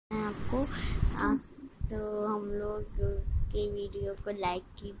को। तो हम लोग के वीडियो को लाइक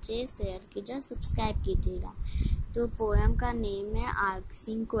कीजिए, शेयर कीजिए, सब्सक्राइब कीजिएगा। तो पोएम का नेम है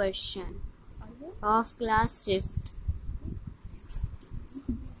asking question of class 5th।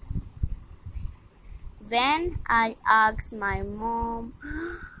 When I asked my mom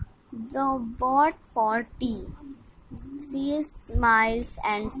what for tea, she smiles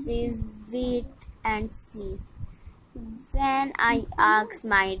and says, wait and see. When I asked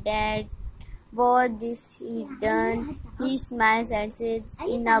my dad what this he done, he smiles and says,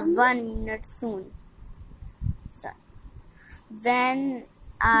 in a 1 minute soon. When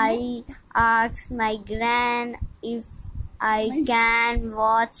I asked my gran if I can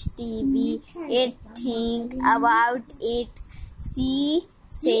watch TV and think about it, she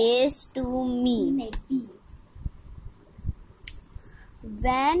says to me.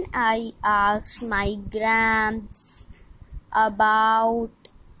 When I asked my gramps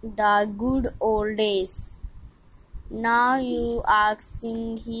about the good old days, now you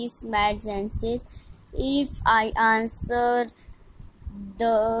asking, he smiles and says, if I answer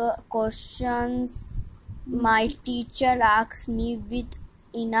the questions my teacher asks me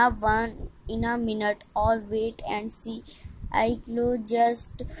in a minute or wait and see, I will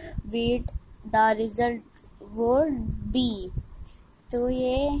just wait, the result would be। तो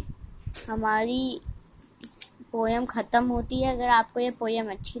ये हमारी poem ख़त्म होती है। अगर आपको ये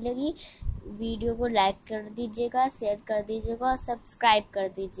poem अच्छी लगी, वीडियो को लाइक कर दीजिएगा, शेयर कर दीजिएगा और सब्सक्राइब कर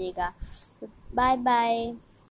दीजिएगा। Bye bye.